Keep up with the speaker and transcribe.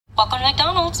Welcome to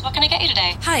McDonald's. What can I get you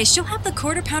today? Hi, she'll have the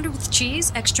quarter pounder with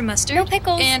cheese, extra mustard. No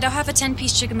pickles. And I'll have a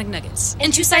 10-piece chicken McNuggets.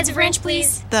 And 2 sides of ranch,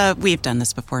 please. The we've done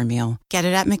this before meal. Get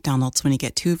it at McDonald's when you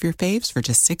get 2 of your faves for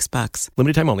just $6.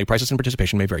 Limited time only. Prices and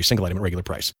participation may vary. Single item at regular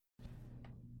price.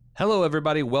 Hello,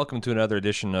 everybody. Welcome to another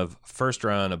edition of First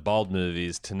Run of Bald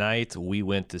Movies. Tonight, we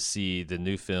went to see the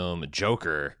new film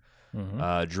Joker,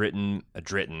 directed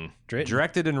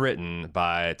and written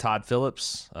by Todd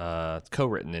Phillips,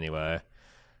 co-written anyway,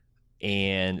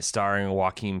 and starring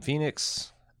Joaquin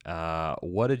Phoenix.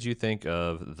 What did you think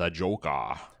of the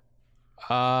Joker?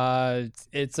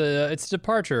 It's a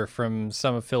departure from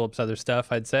some of Phillips' other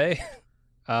stuff, I'd say.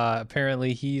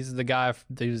 Apparently he's the guy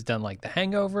who's done like The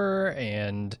Hangover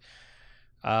and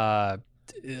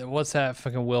what's that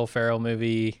fucking Will Ferrell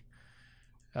movie?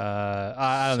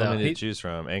 I don't know. So many to choose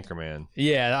from. Anchorman.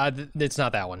 Yeah, it's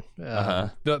not that one.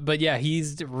 But yeah,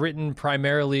 he's written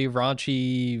primarily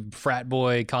raunchy frat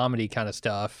boy comedy kind of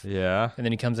stuff. Yeah. And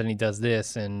then he comes in and he does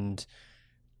this, and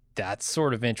that's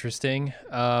sort of interesting.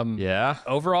 Yeah.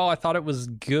 Overall, I thought it was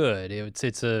good. I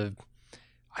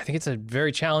think it's a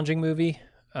very challenging movie.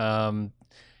 Kind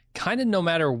of no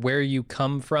matter where you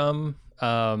come from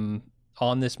on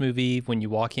this movie when you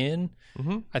walk in,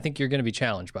 I think you're going to be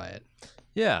challenged by it.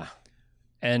 Yeah.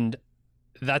 And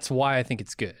that's why I think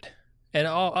it's good. And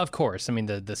of course, I mean,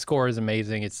 the score is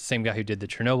amazing. It's the same guy who did the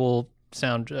Chernobyl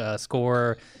sound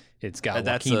score. It's got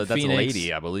that's Joaquin a Phoenix.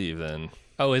 lady, I believe, then.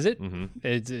 Oh, is it? Mm-hmm.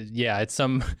 It's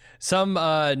some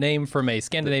name from a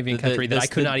Scandinavian country that I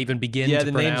could not even begin to pronounce.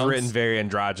 Yeah, the name's written very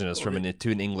androgynous to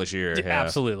an English ear. Yeah.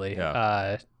 Absolutely.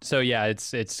 Yeah. So yeah,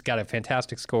 it's got a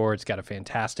fantastic score. It's got a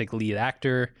fantastic lead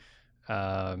actor.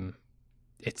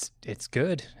 It's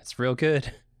good. It's real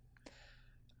good.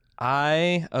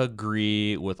 I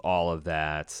agree with all of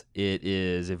that. It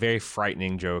is a very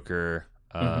frightening Joker.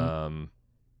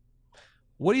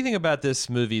 What do you think about this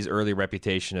movie's early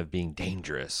reputation of being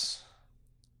dangerous?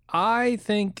 I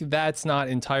think that's not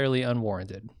entirely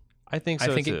unwarranted. I think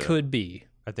so, I think too. it could be.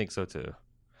 I think so, too.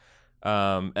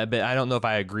 But I don't know if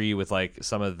I agree with like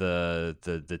some of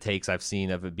the takes I've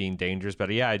seen of it being dangerous.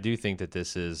 But yeah, I do think that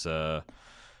this is a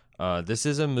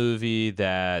movie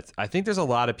that I think there's a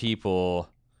lot of people.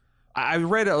 I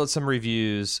read some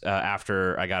reviews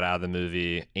after I got out of the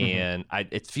movie, and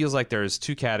it feels like there's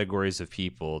two categories of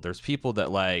people. There's people that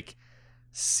like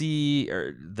see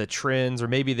the trends, or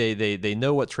maybe they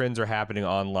know what trends are happening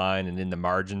online and in the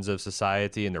margins of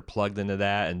society, and they're plugged into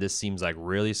that, and this seems like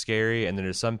really scary. And then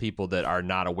there's some people that are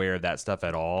not aware of that stuff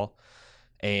at all,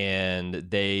 and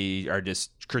they are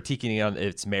just critiquing it on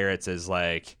its merits as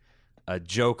like a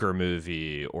Joker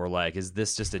movie, or like, is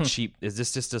this just a cheap, is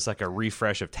this just like a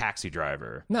refresh of Taxi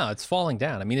Driver? No, it's falling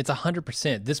down. I mean, it's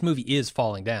 100%. This movie is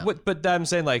falling down. But I'm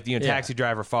saying, like, Taxi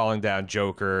Driver, falling down,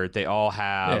 Joker, they all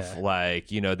have like,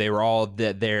 they were all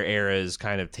their era's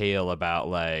kind of tale about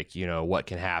like, what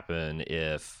can happen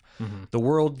if the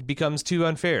world becomes too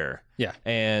unfair. Yeah.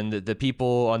 And the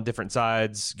people on different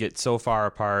sides get so far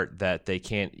apart that they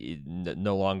can't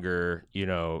no longer,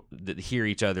 hear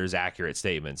each other's accurate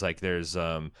statements. Like there's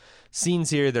scenes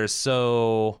here that are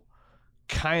so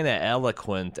kind of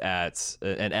eloquent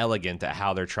and elegant at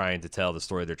how they're trying to tell the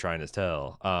story they're trying to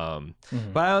tell.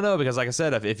 But I don't know, because like I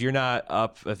said, if you're not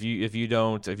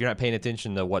paying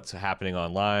attention to what's happening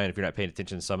online, if you're not paying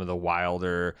attention to some of the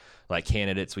wilder like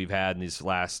candidates we've had in these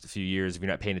last few years, if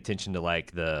you're not paying attention to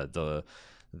like the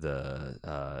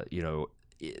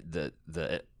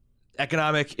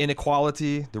economic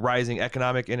inequality, the rising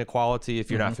economic inequality, if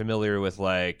you're not familiar with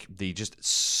like the just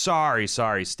sorry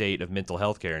state of mental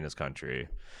health care in this country.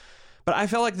 But I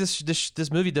felt like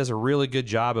this movie does a really good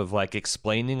job of like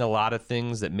explaining a lot of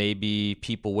things that maybe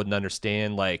people wouldn't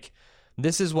understand. Like,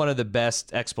 this is one of the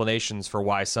best explanations for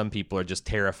why some people are just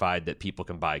terrified that people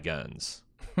can buy guns.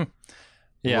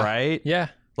 Yeah. Right? Yeah.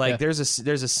 Like there's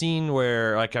a scene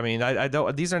where, like, I mean, I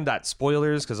don't, these are not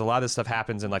spoilers because a lot of this stuff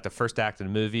happens in like the first act of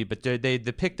the movie, but they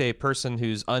depict a person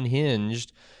who's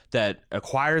unhinged that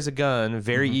acquires a gun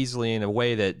very easily in a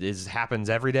way that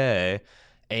happens every day,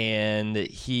 and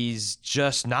he's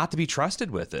just not to be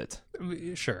trusted with it.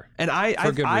 Sure. And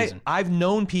I've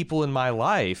known people in my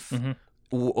life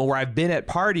where I've been at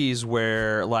parties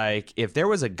where, like, if there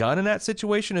was a gun in that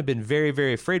situation, I've been very,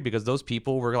 very afraid because those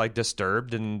people were like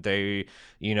disturbed, and they,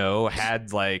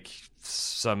 had like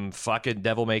some fucking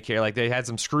devil may care, like they had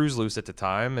some screws loose at the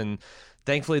time, and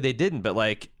thankfully they didn't. But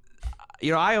like,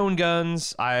 I own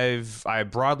guns. I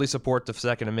broadly support the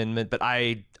Second Amendment, but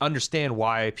I understand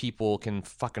why people can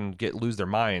fucking lose their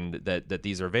mind that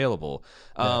these are available.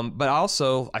 But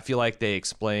also, I feel like they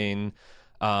explain,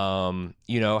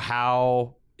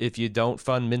 how don't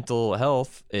fund mental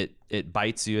health, it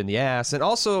bites you in the ass. And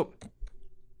also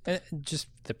just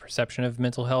the perception of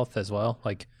mental health as well,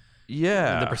 like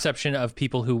the perception of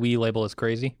people who we label as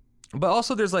crazy. But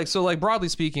also there's like broadly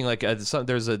speaking, like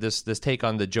there's this take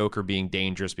on the Joker being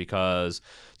dangerous because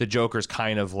the Joker's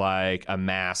kind of like a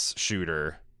mass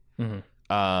shooter.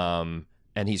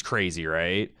 And he's crazy,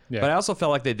 right? Yeah. But I also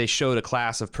felt like they showed a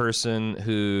class of person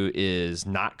who is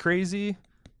not crazy.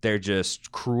 They're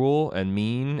just cruel and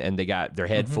mean, and they got their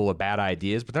head full of bad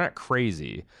ideas, but they're not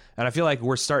crazy. And I feel like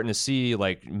we're starting to see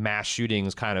like mass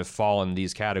shootings kind of fall in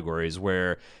these categories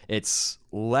where it's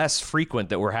less frequent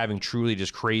that we're having truly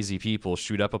just crazy people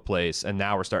shoot up a place, and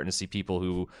now we're starting to see people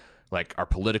who like are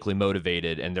politically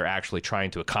motivated and they're actually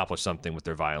trying to accomplish something with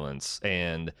their violence.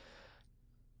 And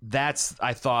that's,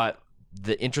 I thought,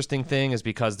 the interesting thing is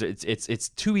because it's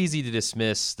too easy to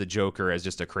dismiss the Joker as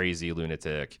just a crazy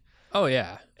lunatic. Oh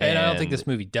yeah, and I don't think this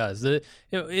movie does.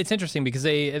 It's interesting because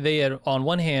they had, on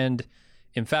one hand,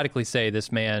 emphatically say this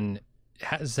man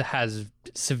has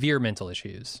severe mental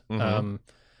issues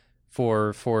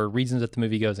for reasons that the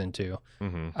movie goes into,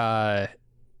 and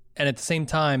at the same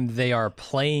time they are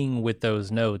playing with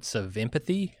those notes of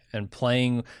empathy and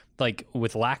playing like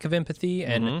with lack of empathy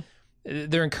and.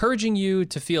 They're encouraging you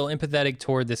to feel empathetic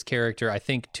toward this character, I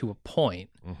think, to a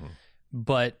point.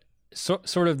 But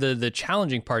sort of the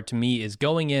challenging part to me is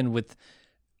going in with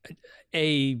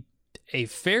a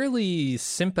fairly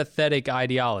sympathetic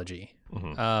ideology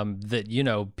that, you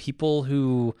know, people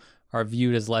who are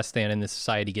viewed as less than in this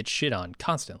society get shit on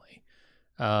constantly.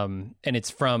 And it's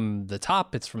from the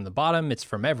top, it's from the bottom, it's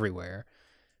from everywhere.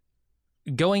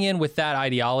 Going in with that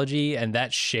ideology and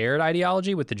that shared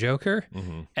ideology with the Joker,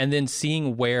 and then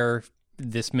seeing where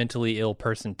this mentally ill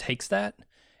person takes that,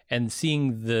 and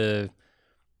seeing the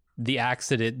acts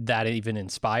that it even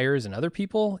inspires in other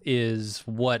people is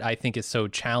what I think is so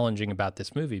challenging about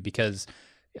this movie, because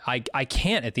I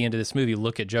can't at the end of this movie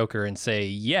look at Joker and say,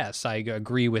 yes, I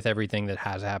agree with everything that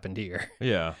has happened here.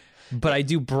 Yeah. But I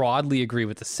do broadly agree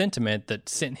with the sentiment that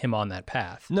sent him on that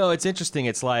path. No, it's interesting.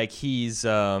 It's like he's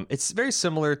it's very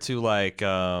similar to like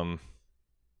I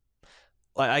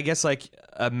guess like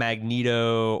a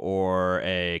Magneto or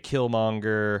a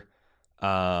Killmonger,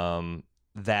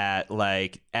 that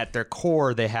like at their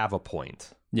core they have a point.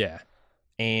 Yeah.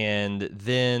 And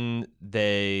then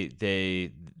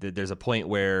there's a point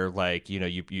where like, you know,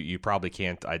 you probably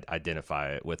can't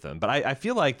identify it with them. But I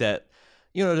feel like that,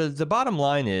 you know, the bottom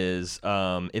line is,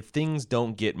 if things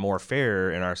don't get more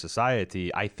fair in our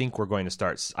society, I think we're going to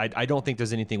start. I don't think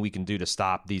there's anything we can do to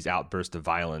stop these outbursts of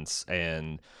violence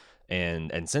and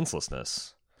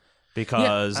senselessness,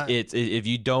 because if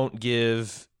you don't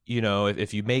give, you know,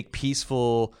 if you make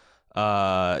peaceful,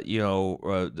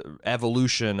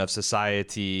 evolution of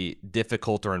society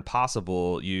difficult or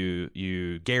impossible,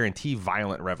 you guarantee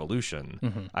violent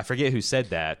revolution. I forget who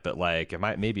said that, but like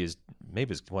maybe it's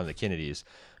one of the Kennedys,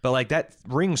 but like that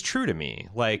rings true to me.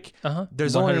 Like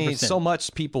there's 100%. Only so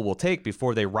much people will take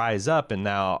before they rise up, and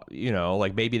now, you know,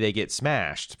 like maybe they get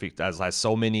smashed, as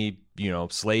so many, you know,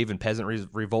 slave and peasant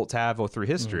revolts have through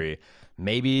history.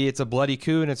 Maybe it's a bloody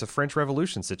coup and it's a French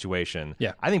Revolution situation.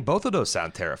 Yeah. I think both of those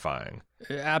sound terrifying.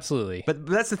 Absolutely. But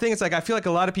that's the thing. It's like, I feel like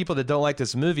a lot of people that don't like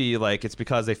this movie, like it's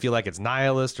because they feel like it's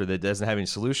nihilist or that it doesn't have any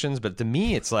solutions. But to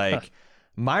me, it's like,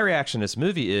 my reaction to this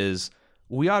movie is,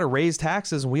 we ought to raise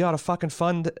taxes and we ought to fucking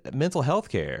fund mental health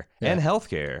care and health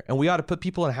care. And we ought to put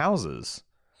people in houses.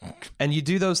 And you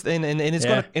do those things, and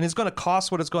it's going to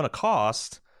cost what it's going to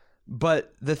cost.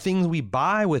 But the things we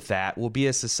buy with that will be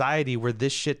a society where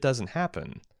this shit doesn't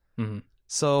happen.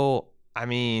 So, I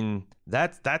mean,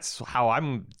 that's how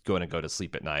I'm going to go to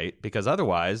sleep at night, because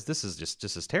otherwise this is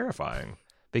just as terrifying,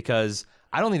 because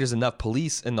I don't think there's enough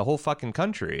police in the whole fucking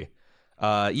country.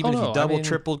 If you double,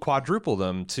 tripled, quadruple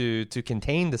them to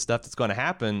contain the stuff that's going to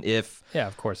happen if... Yeah,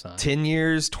 of course not. 10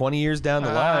 years, 20 years down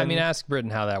the line... I mean, ask Britain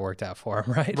how that worked out for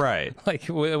him, right? Right. Like,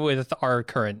 with our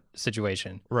current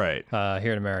situation. Right.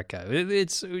 Here in America.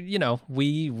 It's, you know,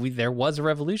 there was a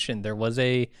revolution. There was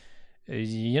a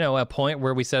point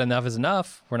where we said enough is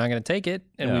enough. We're not going to take it.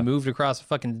 And we moved across the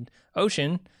fucking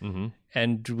ocean.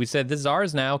 And we said, this is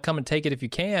ours now. Come and take it if you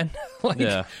can.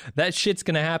 That shit's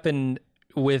going to happen...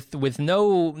 with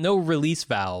no release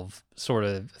valve sort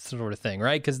of thing,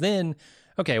 right? Because then,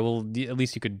 okay, well, at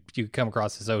least you could come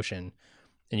across this ocean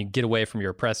and you get away from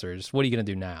your oppressors. What are you going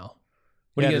to do now?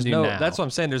 What are you going to do now? That's what I'm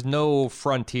saying. There's no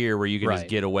frontier where you can just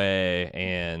get away,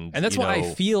 and that's why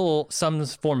I feel some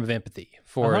form of empathy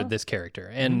for this character,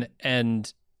 and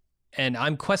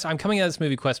I'm coming at this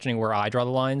movie questioning where I draw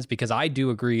the lines, because I do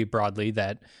agree broadly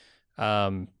that,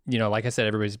 like I said,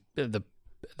 everybody's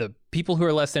the people who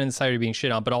are less than in society are being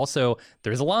shit on, but also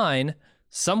there's a line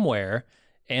somewhere,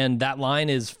 and that line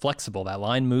is flexible. That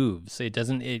line moves. It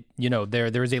doesn't.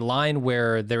 There is a line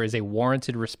where there is a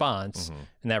warranted response,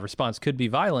 and that response could be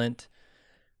violent.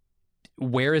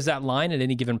 Where is that line at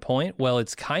any given point? Well,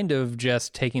 it's kind of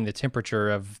just taking the temperature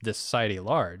of the society at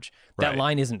large. That Right.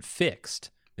 line isn't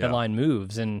fixed. That Yeah. line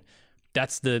moves, and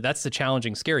that's the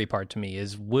challenging, scary part to me.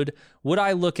 Is would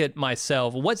I look at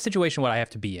myself? What situation would I have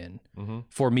to be in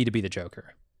for me to be the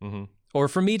Joker, or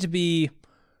for me to be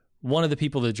one of the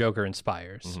people the Joker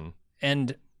inspires?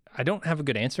 And I don't have a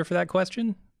good answer for that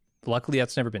question. Luckily,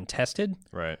 that's never been tested,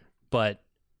 Right. but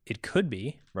it could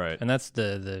be. Right. And that's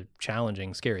the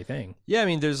challenging, scary thing. Yeah, I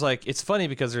mean, there's like, it's funny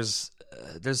because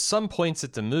there's some points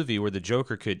at the movie where the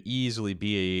Joker could easily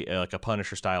be like a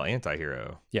Punisher style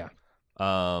anti-hero. Yeah.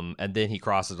 And then he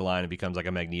crosses the line and becomes like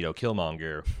a Magneto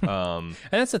Killmonger. And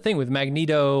that's the thing with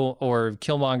Magneto or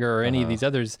Killmonger or any of these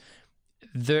others.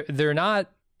 They're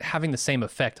not having the same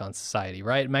effect on society,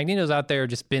 right? Magneto's out there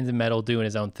just bending metal, doing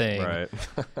his own thing. Right.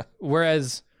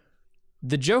 Whereas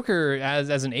the Joker,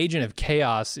 as an agent of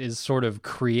chaos, is sort of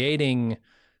creating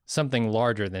something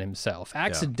larger than himself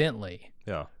accidentally.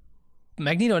 Yeah.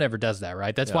 Magneto never does that,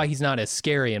 right? That's Yeah. why he's not as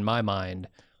scary in my mind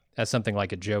as something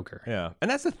like a Joker. Yeah.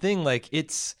 And that's the thing. Like,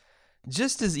 it's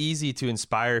just as easy to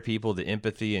inspire people to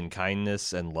empathy and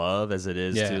kindness and love as it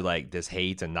is Yeah. to like this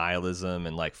hate and nihilism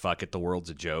and like, fuck it, the world's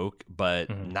a joke.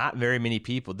 But not very many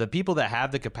people, the people that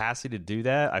have the capacity to do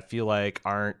that, I feel like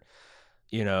aren't,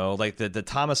 like the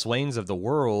Thomas Waynes of the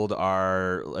world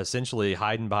are essentially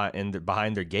hiding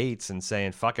behind their gates and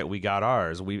saying, fuck it, we got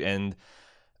ours. I mean,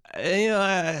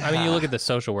 you look at the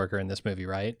social worker in this movie,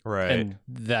 right? Right. And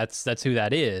that's who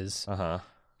that is. Uh-huh.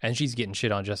 And she's getting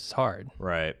shit on just as hard.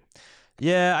 Right.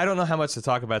 Yeah, I don't know how much to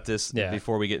talk about this Yeah.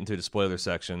 before we get into the spoiler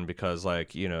section because,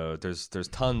 like, there's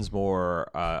tons more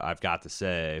I've got to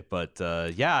say. But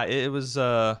yeah, it was.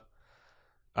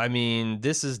 I mean,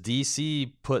 this is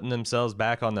DC putting themselves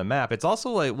back on the map. It's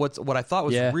also like what I thought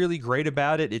was really great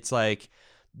about it. It's like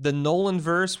the Nolan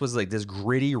verse was like this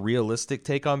gritty, realistic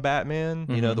take on Batman.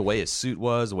 The way his suit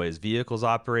was, the way his vehicles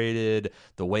operated,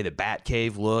 the way the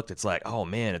Batcave looked. It's like, oh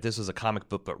man, if this was a comic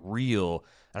book but real.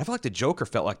 And I feel like the Joker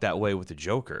felt like that way with the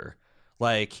Joker.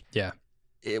 Like, Yeah.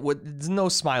 there's no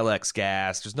Smilex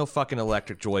gas. There's no fucking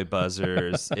electric joy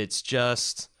buzzers. It's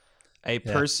just a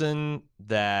person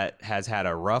that has had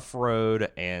a rough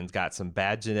road and got some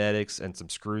bad genetics and some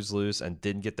screws loose and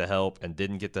didn't get the help and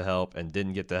didn't get the help and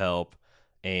didn't get the help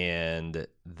and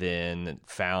then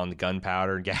found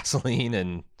gunpowder and gasoline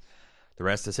and the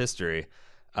rest is history.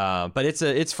 But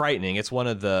it's frightening. It's one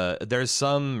of there's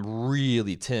some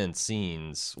really tense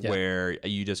scenes where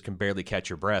you just can barely catch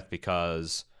your breath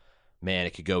because, man,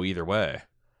 it could go either way.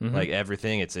 Like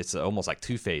everything, it's almost like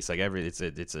Two-Face. Like there's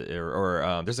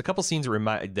a couple scenes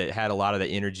that had a lot of the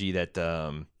energy that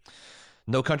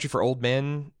No Country for Old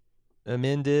Men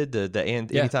did.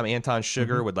 Anytime Anton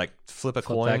Sugar would like flip a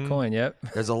coin. That coin, yep.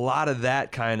 There's a lot of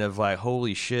that kind of like,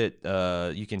 holy shit,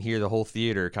 you can hear the whole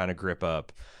theater kind of grip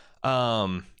up.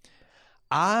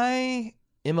 I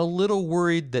am a little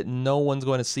worried that no one's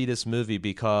going to see this movie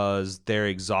because they're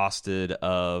exhausted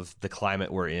of the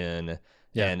climate we're in.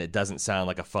 Yeah. And it doesn't sound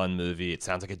like a fun movie. It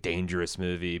sounds like a dangerous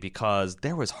movie because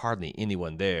there was hardly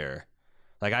anyone there.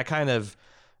 Like I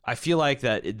feel like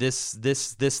that this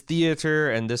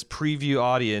theater and this preview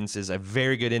audience is a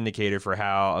very good indicator for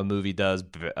how a movie does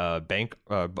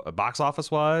box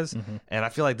office wise. And I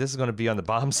feel like this is going to be on the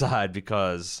bomb side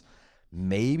because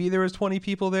maybe there was 20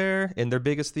 people there in their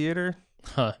biggest theater.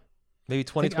 Huh. Maybe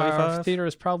 20, I think our 25? theater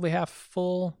is probably half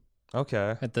full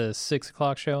Okay. at the 6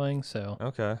 o'clock showing, so.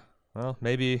 Okay. Well,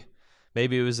 maybe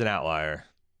it was an outlier.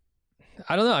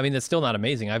 I don't know. I mean, it's still not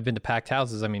amazing. I've been to packed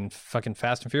houses. I mean, fucking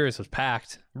Fast and Furious was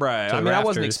packed. Right. to I the mean, I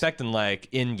wasn't rafters. expecting like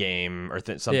in-game or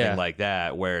something like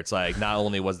that, where it's like not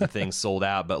only was the thing sold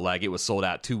out, but like it was sold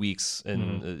out 2 weeks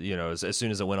and as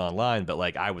soon as it went online. But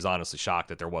like I was honestly shocked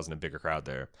that there wasn't a bigger crowd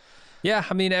there. Yeah,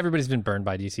 I mean, everybody's been burned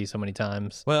by DC so many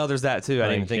times. Well, there's that too. I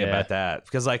didn't even Like, think yeah. about that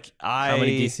because like How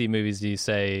many DC movies do you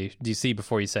see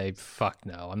before you say, fuck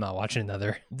no, I'm not watching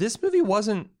another? This movie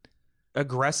wasn't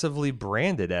aggressively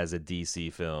branded as a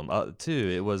DC film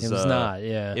too. It was not,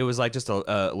 yeah. It was like just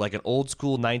a like an old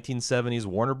school 1970s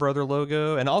Warner Brother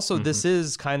logo, and also this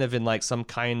is kind of in like some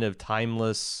kind of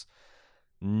timeless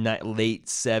late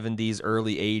 70s,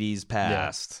 early 80s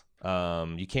past.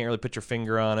 You can't really put your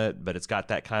finger on it, but it's got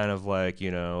that kind of like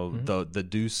the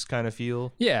Deuce kind of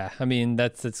feel. Yeah, I mean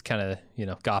that's kind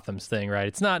of Gotham's thing, right?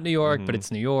 It's not New York, but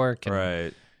it's New York, and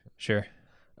Right. Sure.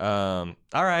 All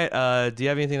right. Do you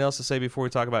have anything else to say before we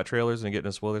talk about trailers and get in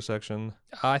the spoiler section?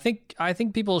 I think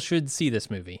people should see this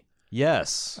movie.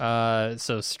 Yes.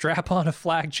 So strap on a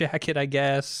flak jacket, I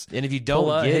guess. And if you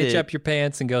don't get hitch it, up your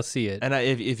pants and go see it. and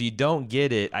if you don't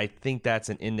get it, I think that's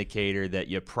an indicator that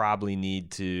you probably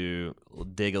need to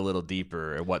dig a little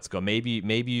deeper at what's going.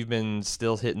 Maybe you've been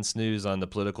still hitting snooze on the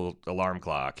political alarm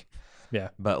clock. Yeah.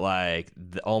 But like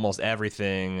almost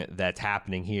everything that's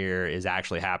happening here is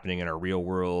actually happening in our real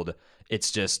world. It's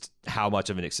just how much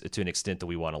of to an extent that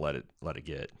we want to let it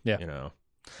get. Yeah. You know.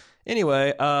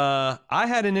 Anyway, I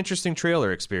had an interesting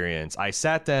trailer experience. I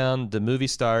sat down, the movie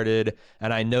started,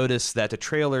 and I noticed that the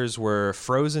trailers were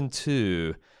Frozen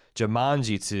 2,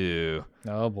 Jumanji 2.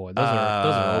 Oh boy, those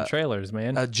are old trailers,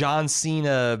 man. John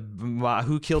Cena,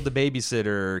 Who Killed the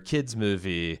Babysitter, kids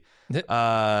movie.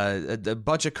 A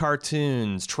bunch of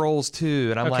cartoons, Trolls 2,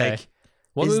 and I'm like,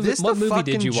 what is movie, this what the movie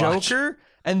fucking did you watch? Joker?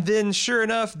 And then, sure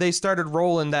enough, they started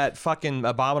rolling that fucking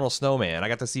Abominable Snowman. I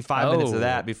got to see 5 minutes of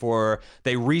that before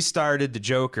they restarted the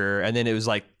Joker, and then it was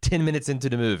like 10 minutes into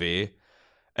the movie.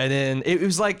 And then it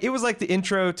was like the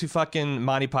intro to fucking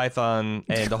Monty Python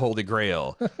and the Holy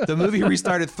Grail. The movie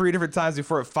restarted 3 different times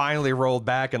before it finally rolled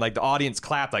back, and like the audience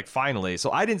clapped like finally.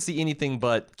 So I didn't see anything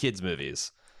but kids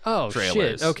movies. Oh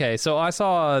trailers. shit! Okay, so I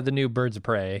saw the new Birds of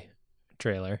Prey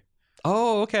trailer.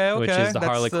 Oh, okay. Which is the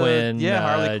Harley Quinn,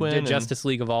 Harley Quinn, Justice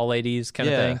League of all ladies kind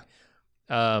of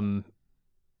thing.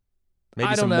 Maybe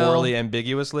I some don't know. morally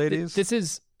ambiguous ladies. This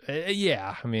is,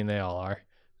 yeah. I mean, they all are.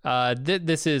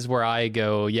 This is where I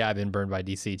go. Yeah, I've been burned by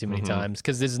DC too many times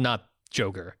because this is not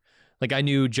Joker. Like I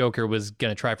knew Joker was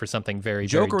gonna try for something very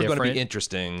Joker was very different. going to be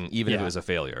interesting, even if it was a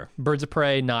failure. Birds of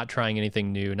Prey, not trying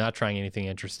anything new, not trying anything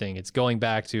interesting. It's going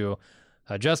back to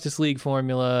a Justice League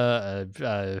formula.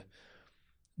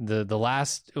 The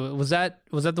last was that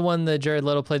the one that Jared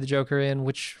Leto played the Joker in?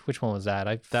 Which one was that?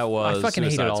 I fucking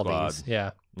hated all Squad. these.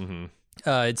 Yeah. Mm-hmm.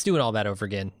 It's doing all that over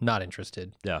again. Not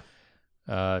interested. Yeah.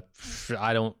 I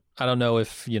don't know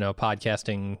if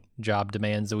podcasting job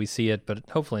demands that we see it, but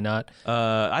hopefully not.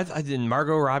 I didn't.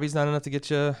 Margot Robbie's not enough to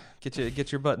get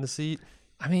your butt in the seat.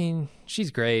 I mean, she's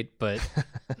great, but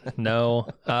no.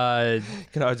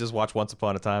 Can I just watch Once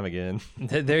Upon a Time again?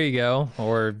 There you go.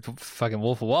 Or fucking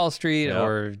Wolf of Wall Street,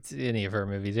 or any of her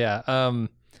movies. Yeah.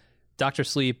 Dr.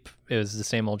 Sleep. It was the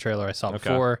same old trailer I saw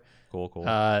before. Cool.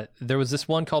 There was this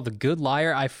one called The Good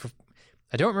Liar. I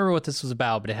don't remember what this was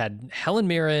about, but it had Helen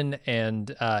Mirren and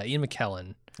Ian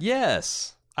McKellen.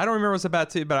 Yes. I don't remember what it's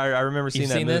about too, but I remember seeing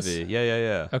that movie. This?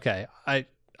 Yeah. Okay.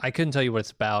 I couldn't tell you what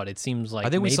it's about. It seems like I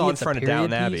think we maybe saw it in it's a front of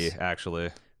Downton period Abbey, piece. actually.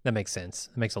 That makes sense.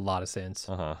 It makes a lot of sense.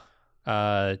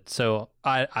 Uh-huh. So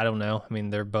I don't know. I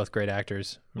mean, they're both great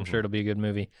actors. I'm sure it'll be a good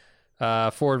movie.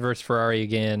 Ford vs. Ferrari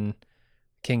again.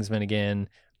 Kingsman again.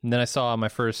 And then I saw my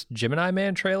first Gemini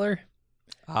Man trailer.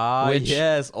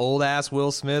 Yes. Old ass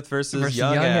Will Smith versus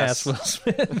young ass Will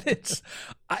Smith.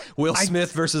 Will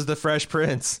Smith versus the Fresh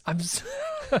Prince.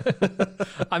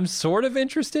 I'm sort of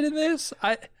interested in this.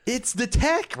 It's the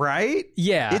tech, right?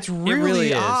 Yeah, it's it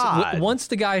really is. odd. Once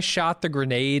the guy shot the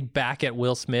grenade back at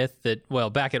Will Smith,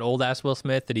 back at old ass Will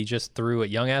Smith that he just threw at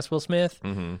young ass Will Smith,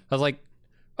 I was like,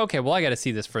 okay, well, I got to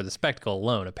see this for the spectacle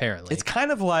alone. Apparently, it's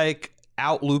kind of like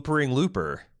out loopering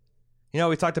Looper. You know,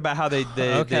 we talked about how they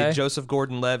Joseph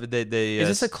Gordon-Levitt. Is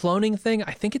this a cloning thing?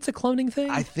 I think it's a cloning thing.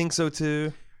 I think so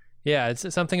too. Yeah,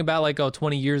 it's something about like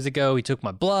 20 years ago he took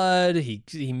my blood.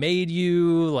 He made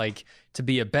you like to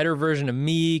be a better version of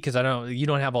me because you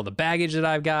don't have all the baggage that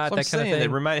I've got. That kind of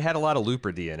thing. It had a lot of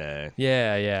Looper DNA.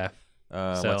 Yeah.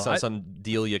 Like some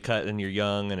deal you cut when you're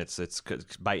young and it's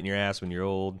biting your ass when you're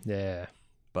old. Yeah,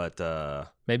 but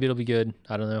maybe it'll be good.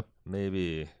 I don't know.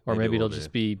 Maybe it'll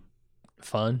just be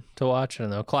fun to watch. I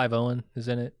don't know. Clive Owen is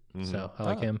in it, so I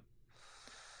like him.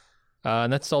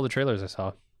 And that's all the trailers I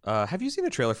saw. Have you seen a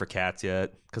trailer for Cats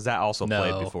yet? Because that also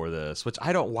played before this, which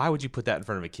I don't. Why would you put that in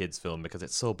front of a kid's film? Because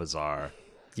it's so bizarre.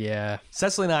 Yeah.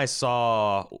 Cecily and I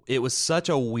saw, it was such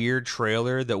a weird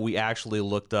trailer that we actually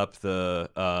looked up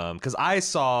because I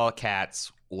saw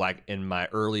Cats like in my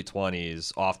early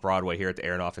 20s off Broadway here at the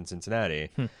Aronoff in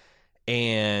Cincinnati.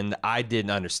 And I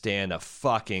didn't understand a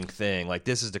fucking thing. Like,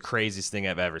 this is the craziest thing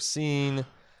I've ever seen.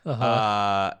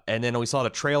 And then we saw the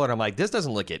trailer and I'm like, this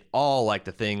doesn't look at all like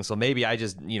the thing. So maybe I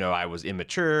just, I was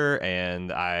immature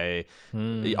and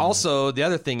also the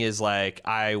other thing is like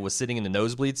I was sitting in the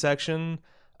nosebleed section.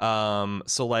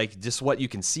 So like just what you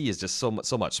can see is just so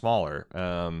much smaller.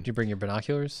 Did you bring your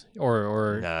binoculars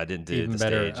or no, I didn't do even the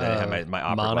better, stage. I didn't have my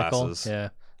opera monocle? glasses. Yeah.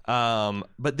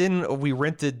 But then we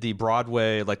rented the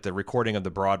Broadway, like the recording of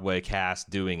the Broadway cast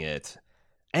doing it.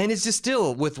 And it's just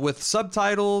still with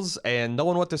subtitles and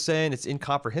knowing what they're saying, it's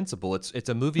incomprehensible. It's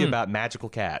a movie about magical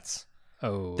cats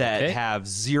that have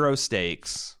zero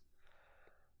stakes.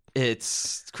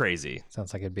 It's crazy.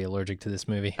 Sounds like I'd be allergic to this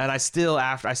movie. And I still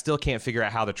can't figure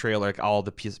out how the trailer, like all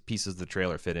the pieces of the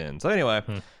trailer fit in. So anyway,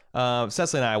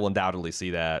 Cecily and I will undoubtedly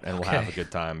see that, and we'll have a good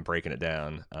time breaking it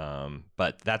down.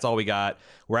 But that's all we got.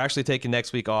 We're actually taking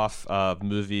next week off of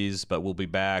movies, but we'll be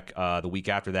back the week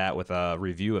after that with a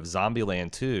review of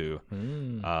Zombieland 2.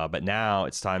 But now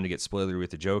it's time to get spoilery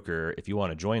with the Joker. If you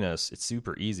want to join us, it's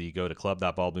super easy. Go to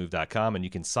club.baldmove.com and you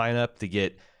can sign up to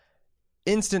get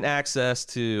instant access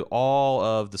to all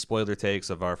of the spoiler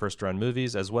takes of our first run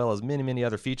movies, as well as many, many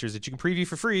other features that you can preview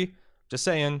for free. Just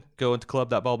saying, go into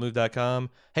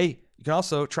club.baldmove.com. Hey, you can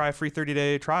also try a free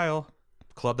 30-day trial,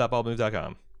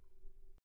 club.baldmove.com.